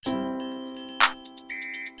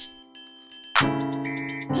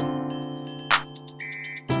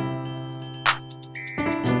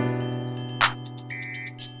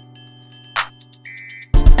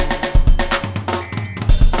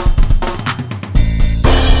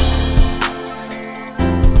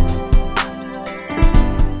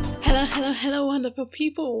Hello, wonderful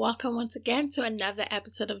people. Welcome once again to another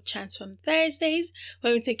episode of Transform Thursdays,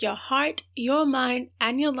 where we take your heart, your mind,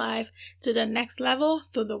 and your life to the next level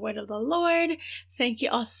through the word of the Lord. Thank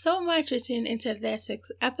you all so much for tuning into this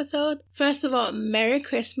week's episode. First of all, Merry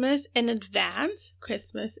Christmas in advance.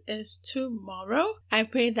 Christmas is tomorrow. I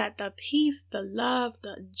pray that the peace, the love,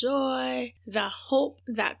 the joy, the hope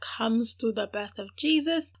that comes through the birth of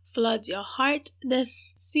Jesus floods your heart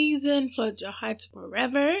this season, floods your heart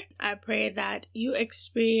forever. I pray that you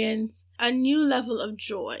experience a new level of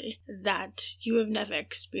joy that you have never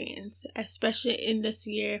experienced, especially in this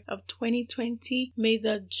year of 2020. May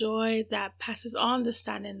the joy that passes all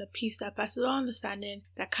understanding, the peace that passes all understanding,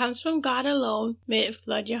 that comes from God alone, may it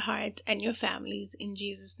flood your heart and your families in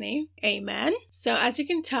Jesus' name. Amen. So as you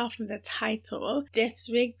can tell from the title, this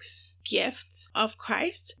week's gift of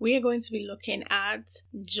Christ, we are going to be looking at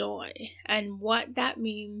joy and what that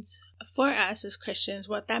means for us as Christians,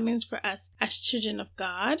 what that means for us as children of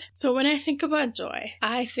God. So when I think about joy,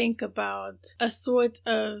 I think about a sort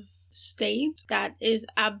of state that is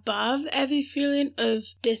above every feeling of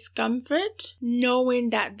discomfort,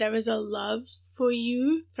 knowing that there is a love for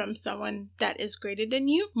you from someone that is greater than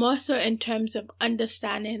you. More so in terms of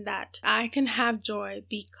understanding that I can have joy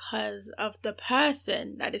because of the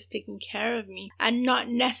person that is taking care of me, and not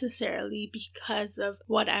necessarily because of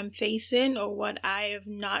what I'm facing or what I have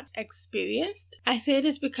not experienced. I say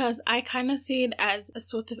this because I kind of see it as a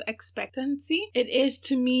sort of expectancy. It is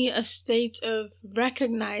to me a state of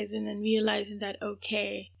recognizing and realizing that,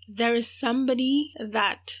 okay, there is somebody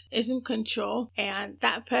that is in control, and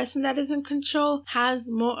that person that is in control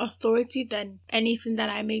has more authority than anything that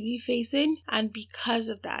I may be facing. And because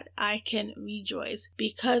of that, I can rejoice.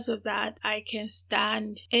 Because of that, I can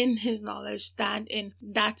stand in his knowledge, stand in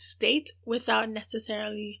that state without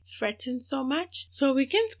necessarily fretting so much. So we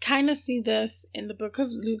can kind of see this in the book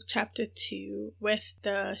of Luke chapter 2 with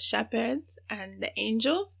the shepherds and the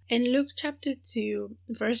angels. In Luke chapter 2,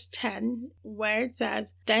 verse 10, where it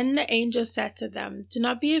says, "Then the angel said to them, 'Do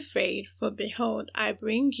not be afraid, for behold, I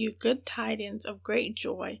bring you good tidings of great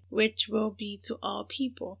joy, which will be to all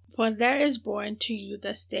people. For there is born to you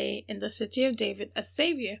this day in the city of David a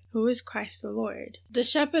Savior, who is Christ the Lord.'" The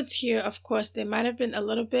shepherds here, of course, they might have been a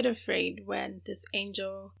little bit afraid when this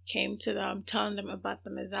angel came to them, telling them about the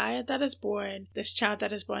Messiah that is born, this child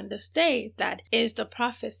that is born this day, that is the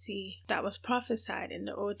prophecy that was prophesied in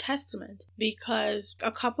the Old Testament. Because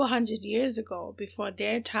a couple hundred years ago, before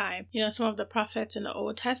their time, some of the prophets in the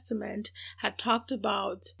Old Testament had talked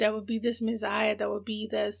about there would be this Messiah, there would be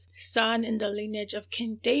this son in the lineage of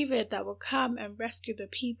King David that would come and rescue the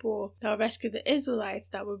people, that would rescue the Israelites,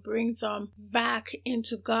 that would bring them back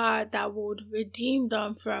into God, that would redeem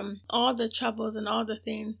them from all the troubles and all the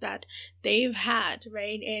things that they've had,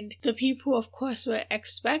 right? And the people, of course, were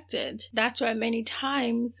expected. That's why many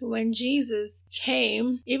times when Jesus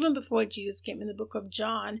came, even before Jesus came in the book of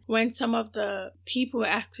John, when some of the people were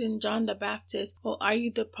asking John the Baptist, "Well, are you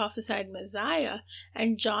the prophesied Messiah?"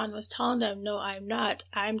 And John was telling them, "No, I'm not.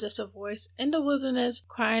 I'm just a voice in the wilderness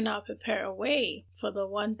crying out, prepare a way for the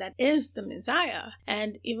one that is the Messiah."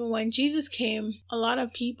 And even when Jesus came, a lot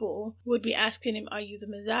of people would be asking him, "Are you the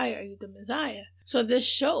Messiah? Are you the Messiah?" So this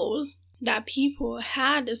shows that people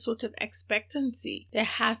had a sort of expectancy. They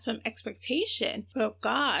had some expectation for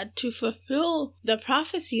God to fulfill the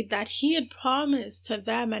prophecy that he had promised to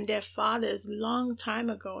them and their fathers long time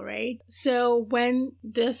ago, right? So when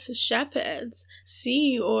these shepherds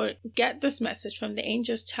see or get this message from the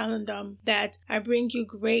angels telling them that I bring you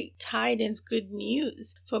great tidings, good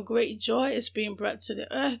news, for great joy is being brought to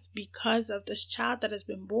the earth because of this child that has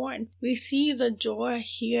been born, we see the joy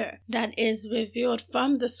here that is revealed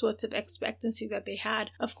from the sort of expectancy that they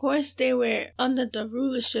had. Of course, they were under the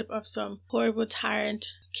rulership of some horrible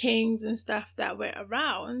tyrant kings and stuff that were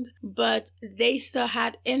around, but they still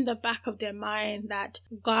had in the back of their mind that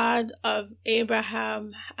God of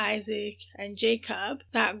Abraham, Isaac, and Jacob,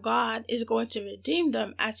 that God is going to redeem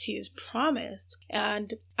them as he has promised.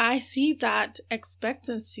 And I see that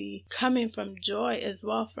expectancy coming from joy as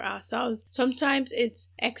well for ourselves. Sometimes it's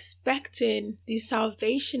expecting the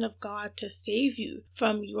salvation of God to save you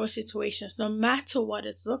from your situations, no matter what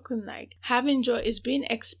it's looking like. Having joy is being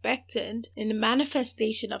expectant in the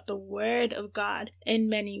manifestation manifestation of the word of God in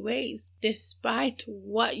many ways, despite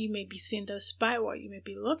what you may be seeing, despite what you may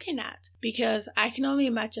be looking at. Because I can only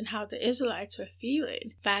imagine how the Israelites were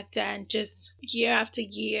feeling back then. Just year after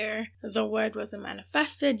year, the word wasn't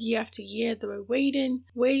manifested. Year after year, they were waiting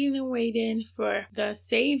for the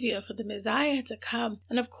Savior, for the Messiah to come.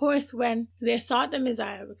 And of course, when they thought the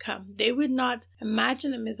Messiah would come, they would not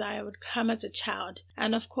imagine the Messiah would come as a child.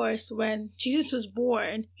 And of course, when Jesus was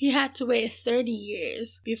born, he had to wait 30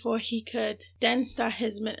 years before he could then start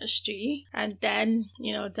his ministry and then,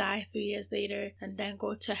 die 3 years later and then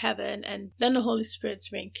go to heaven, and then the Holy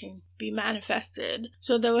Spirit's reign can be manifested.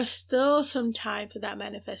 So there was still some time for that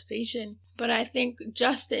manifestation. But I think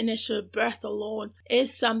just the initial birth alone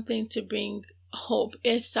is something to bring hope,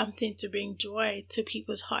 is something to bring joy to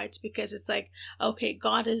people's hearts, because it's like, okay,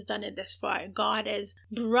 God has done it this far. God has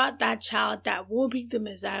brought that child that will be the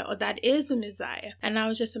Messiah, or that is the Messiah. And now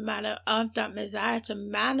it's just a matter of that Messiah to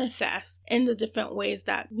manifest in the different ways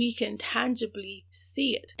that we can tangibly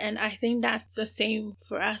see it. And I think that's the same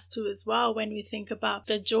for us too as well, when we think about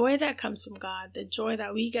the joy that comes from God, the joy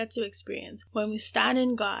that we get to experience when we stand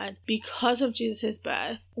in God because of Jesus'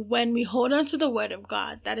 birth, when we hold on to the word of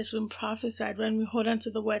God that has been prophesied, when we hold on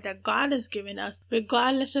to the word that God has given us,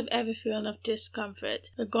 regardless of every feeling of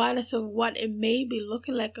discomfort, regardless of what it may be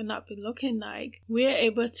looking like or not be looking like, we are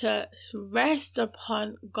able to rest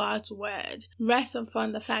upon God's word, rest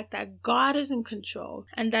upon the fact that God is in control,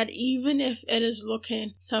 and that even if it is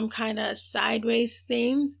looking some kind of sideways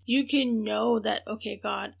things, you can know that, okay,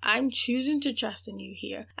 God, I'm choosing to trust in you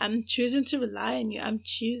here. I'm choosing to rely on you. I'm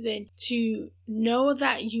choosing to know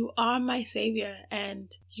that you are my Savior,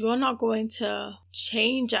 and you're not going to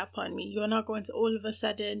change upon me. You're not going to all of a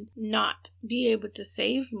sudden not be able to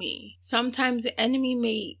save me. Sometimes the enemy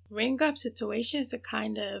may bring up situations to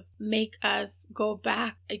kind of make us go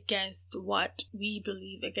back against what we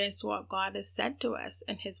believe, against what God has said to us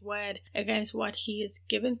in his word, against what he has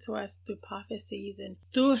given to us through prophecies and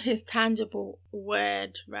through his tangible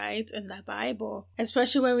word, right, in the Bible.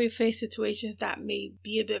 Especially when we face situations that may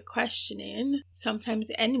be a bit questioning, sometimes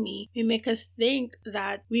the enemy may make us think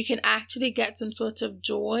that we can actually get some sort of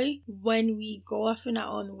joy when we go off in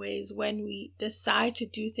our own ways, when we decide to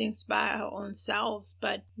do things by our own selves.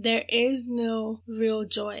 But there is no real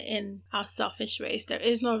joy in our selfish ways. There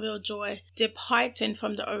is no real joy departing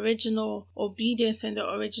from the original obedience and the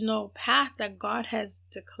original path that God has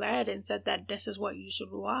declared and said that this is what you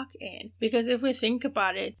should walk in. Because if we think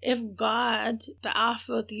about it, if God, the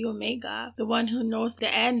Alpha, the Omega, the one who knows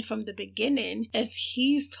the end from the beginning, if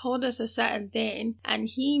he's told us a certain thing and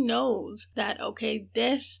he knows that, okay,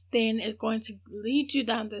 this thing is going to lead you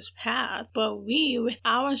down this path, but we, with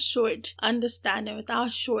our short understanding, with our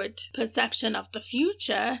short perception of the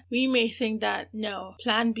future, we may think that no,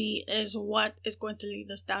 plan B is what is going to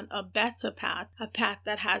lead us down a better path, a path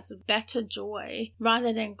that has better joy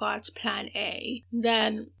rather than God's plan A.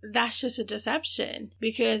 Then that's just a deception,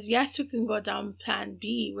 because yes, we can go down plan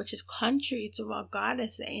B, which is contrary to what God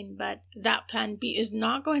is saying, but that plan B is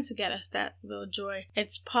not going to get us that real joy.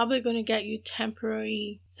 It's probably going to get you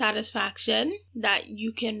temporary satisfaction that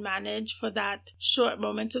you can manage for that short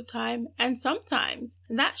moment of time. And sometimes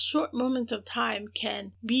that short moment of time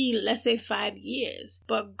can be, let's say, 5 years.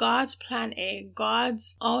 But God's plan A,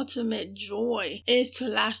 God's ultimate joy, is to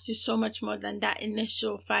last you so much more than that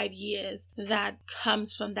initial 5 years that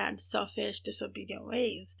comes from that selfish, disobedient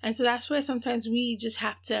ways. And so that's where sometimes we just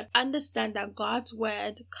have to understand that God's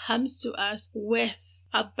word comes to us with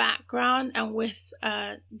a background and with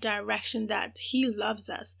a direction that he loves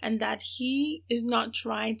us and that he is not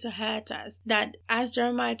trying to hurt us. That, as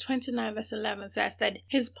Jeremiah 29 verse 11 says, that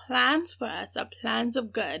his plans for us are plans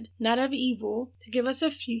of good, not of evil, to give us a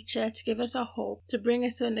future, to give us a hope, to bring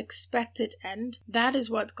us to an expected end. That is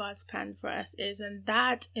what God's plan for us is, and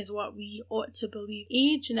that is what we ought to believe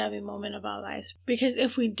each and every moment of our lives. Because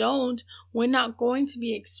if we don't, we're not going to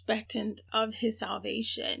be expectant of his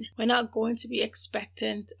salvation. We're not going to be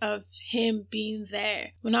expectant of him being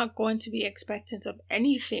there. We're not going to be expectant of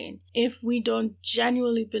anything if we don't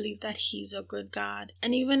genuinely believe that he's a good God.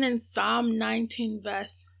 And even in Psalm 19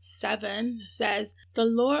 verse 7 says, "The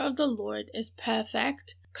law of the Lord is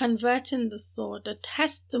perfect, converting the soul. The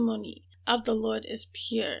testimony of the Lord is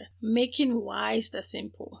pure, making wise the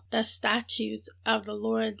simple. The statutes of the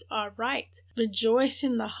Lord are right, rejoice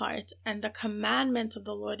in the heart, and the commandment of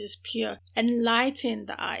the Lord is pure, enlighten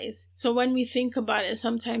the eyes. So when we think about it,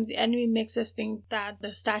 sometimes the enemy makes us think that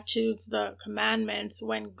the statutes, the commandments,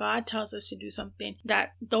 when God tells us to do something,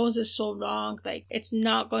 that those are so wrong. Like, it's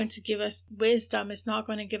not going to give us wisdom, it's not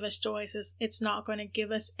going to give us choices, it's not going to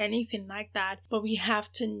give us anything like that. But we have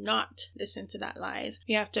to not listen to that lies.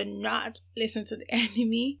 We have to not listen to the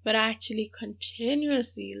enemy, but actually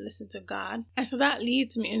continuously listen to God. And so that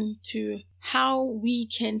leads me into how we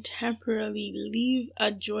can temporarily leave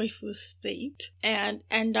a joyful state and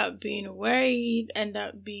end up being worried, end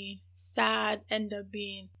up being sad, end up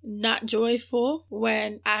being not joyful,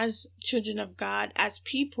 when as children of God, as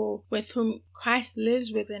people with whom Christ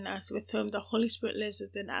lives within us, with whom the Holy Spirit lives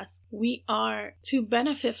within us, we are to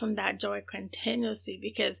benefit from that joy continuously.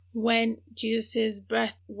 Because when Jesus'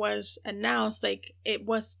 birth was announced, like, it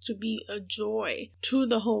was to be a joy to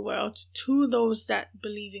the whole world, to those that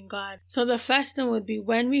believe in God. So the first thing would be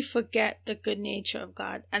when we forget the good nature of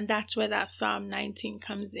God, and that's where that Psalm 19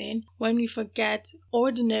 comes in. When we forget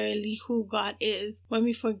ordinarily who God is, when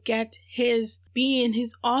we forget His being,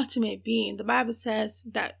 His ultimate being. The Bible says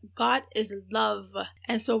that God is love.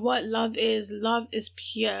 And so what love is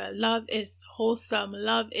pure, love is wholesome,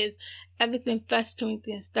 love is everything 1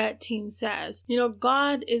 Corinthians 13 says.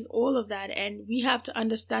 God is all of that, and we have to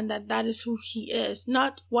understand that that is who He is,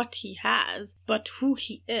 not what He has, but who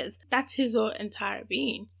He is. That's His whole entire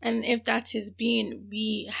being. And if that's His being,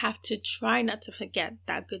 we have to try not to forget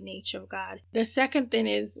that good nature of God. The second thing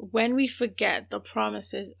is when we forget the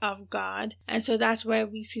promises of God, and so that's where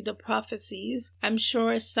we see the prophecies. I'm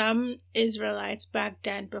sure some Israelites back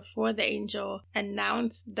then, before the angel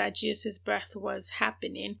announced that Jesus' birth was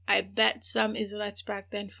happening, I bet some Israelites back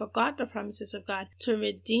then forgot the promises of God to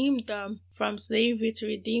redeem them from slavery, to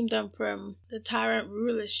redeem them from the tyrant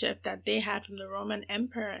rulership that they had from the Roman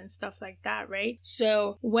emperor and stuff like that, right?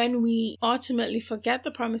 So when we ultimately forget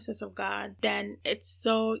the promises of God, then it's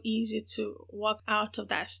so easy to walk out of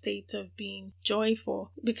that state of being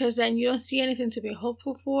joyful, because then you don't see anything to be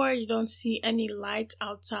hopeful for, you don't see any light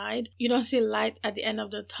outside, you don't see light at the end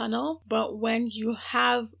of the tunnel. But when you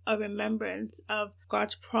have a remembrance of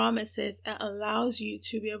God's promises, it allows you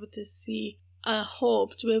to be able to see a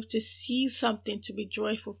hope, to be able to see something to be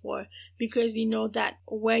joyful for, because you know that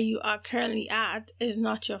where you are currently at is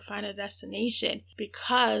not your final destination,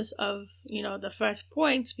 because of, the first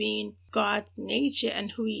point being God's nature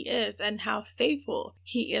and who He is and how faithful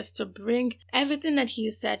He is to bring everything that He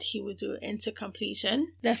said He would do into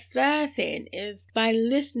completion. The third thing is by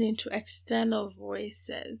listening to external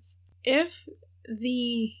voices. If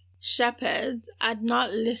the shepherds had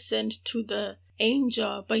not listened to the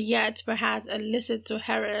angel, but yet perhaps listened to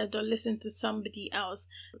Herod or listened to somebody else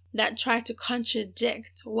that tried to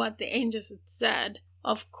contradict what the angels had said,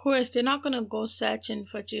 of course they're not going to go searching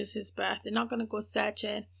for Jesus' birth. They're not going to go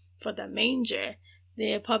searching for the manger.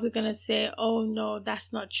 They're probably going to say, oh no,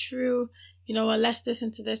 that's not true. Let's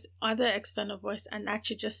listen to this other external voice and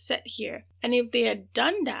actually just sit here. And if they had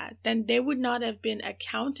done that, then they would not have been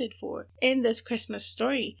accounted for in this Christmas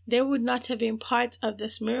story. They would not have been part of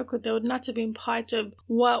this miracle. They would not have been part of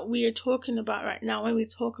what we are talking about right now when we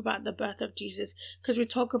talk about the birth of Jesus. Because we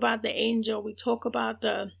talk about the angel, we talk about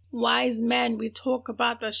the wise men, we talk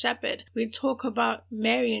about the shepherd, we talk about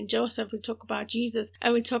Mary and Joseph, we talk about Jesus,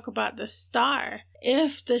 and we talk about the star.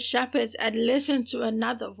 If the shepherds had listened to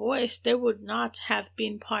another voice, they would not have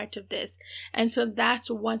been part of this. And so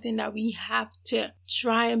that's one thing that we have to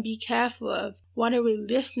try and be careful of. What are we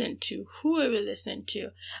listening to? Who are we listening to?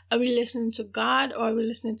 Are we listening to God, or are we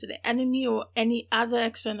listening to the enemy or any other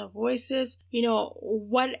external voices?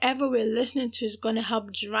 Whatever we're listening to is going to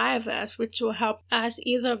help drive us, which will help us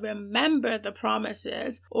either remember the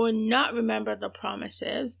promises or not remember the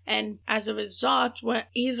promises. And as a result, will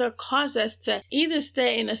either cause us to either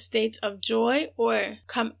stay in a state of joy or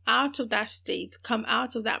come out of that state, come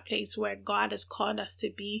out of that place where God has called us to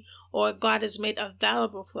be, or God has made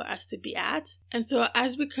available for us to be at. And so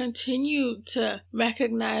as we continue to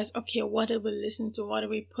recognize, okay, what are we listening to? What are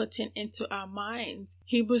we putting into our minds?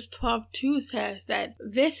 Hebrews 12:2 says that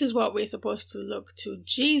this is what we're supposed to look to.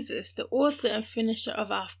 Jesus, the author and finisher of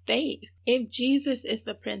our faith. If Jesus is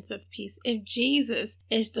the Prince of Peace, if Jesus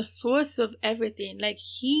is the source of everything, like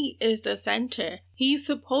He is the center, He's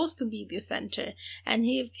supposed to be the center. And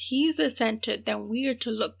if he's the center, then we are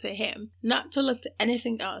to look to him, not to look to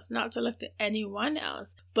anything else, not to look to anyone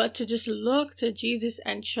else, but to just look to Jesus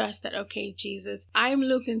and trust that, okay, Jesus, I'm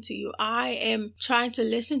looking to you. I am trying to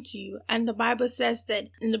listen to you. And the Bible says that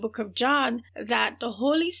in the book of John, that the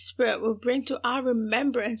Holy Spirit will bring to our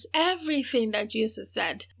remembrance everything that Jesus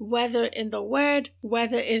said, whether in the word,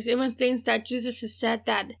 whether it's even things that Jesus has said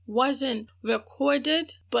that wasn't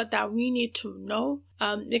recorded, but that we need to know.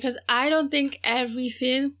 Because I don't think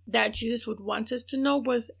everything that Jesus would want us to know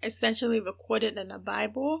was essentially recorded in the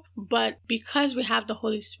Bible. But because we have the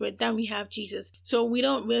Holy Spirit, then we have Jesus. So we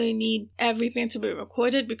don't really need everything to be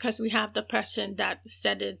recorded because we have the person that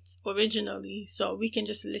said it originally. So we can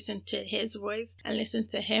just listen to his voice and listen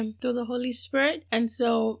to him through the Holy Spirit. And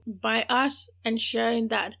so by us ensuring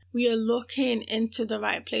that we are looking into the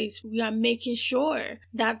right place, we are making sure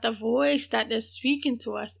that the voice that is speaking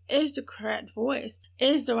to us is the correct voice,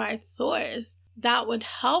 is the right source. That would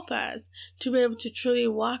help us to be able to truly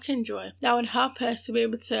walk in joy. That would help us to be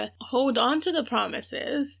able to hold on to the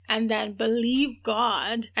promises and then believe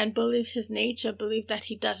God and believe his nature, believe that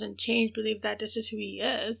he doesn't change, believe that this is who he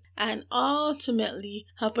is, and ultimately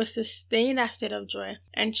help us to stay in that state of joy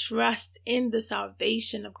and trust in the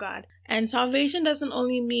salvation of God. And salvation doesn't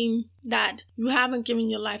only mean that you haven't given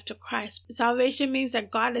your life to Christ. Salvation means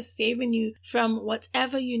that God is saving you from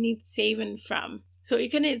whatever you need saving from. So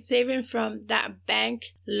you can need saving from that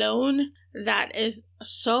bank loan that is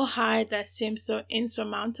so high that seems so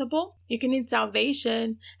insurmountable. You can need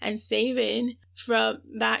salvation and saving from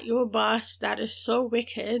that your boss that is so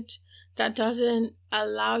wicked, that doesn't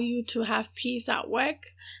allow you to have peace at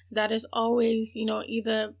work, that is always,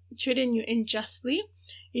 either treating you unjustly.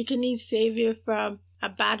 You can need saving from a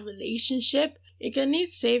bad relationship. You can need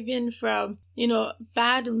saving from,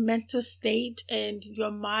 bad mental state and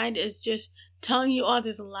your mind is just telling you all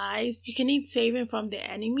these lies. You can need saving from the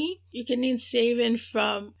enemy. You can need saving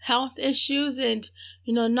from health issues and,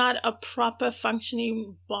 not a proper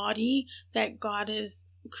functioning body that God has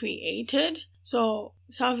created. So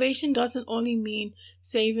salvation doesn't only mean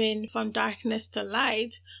saving from darkness to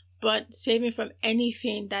light, but saving from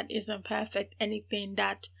anything that isn't perfect, anything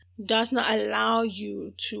that does not allow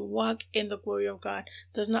you to walk in the glory of God,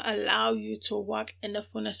 does not allow you to walk in the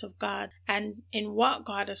fullness of God and in what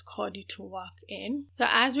God has called you to walk in. So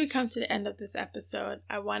as we come to the end of this episode,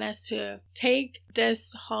 I want us to take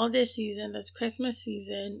this holiday season, this Christmas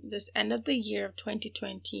season, this end of the year of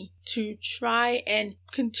 2020 to try and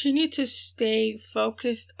continue to stay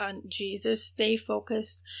focused on Jesus, stay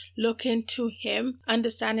focused, look into him,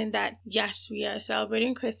 understanding that yes, we are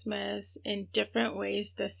celebrating Christmas in different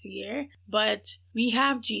ways this year, but we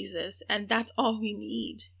have Jesus and that's all we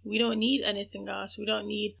need. We don't need anything else. We don't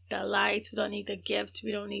need the lights. We don't need the gift.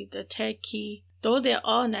 We don't need the turkey. Though they're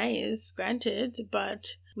all nice, granted,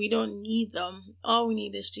 but we don't need them. All we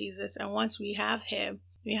need is Jesus. And once we have him,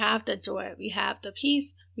 we have the joy, we have the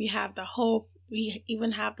peace, we have the hope, we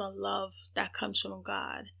even have the love that comes from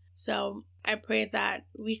God. So I pray that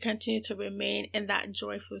we continue to remain in that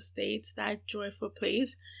joyful state, that joyful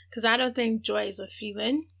place, because I don't think joy is a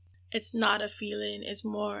feeling. It's not a feeling. It's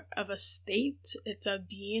more of a state. It's a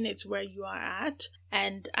being. It's where you are at.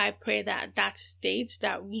 And I pray that that state,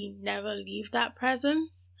 that we never leave that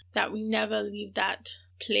presence, that we never leave that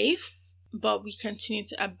place, but we continue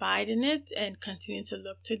to abide in it and continue to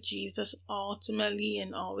look to Jesus ultimately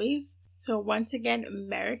and always. So once again,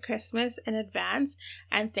 Merry Christmas in advance,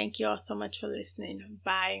 and thank you all so much for listening.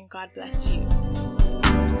 Bye, and God bless you.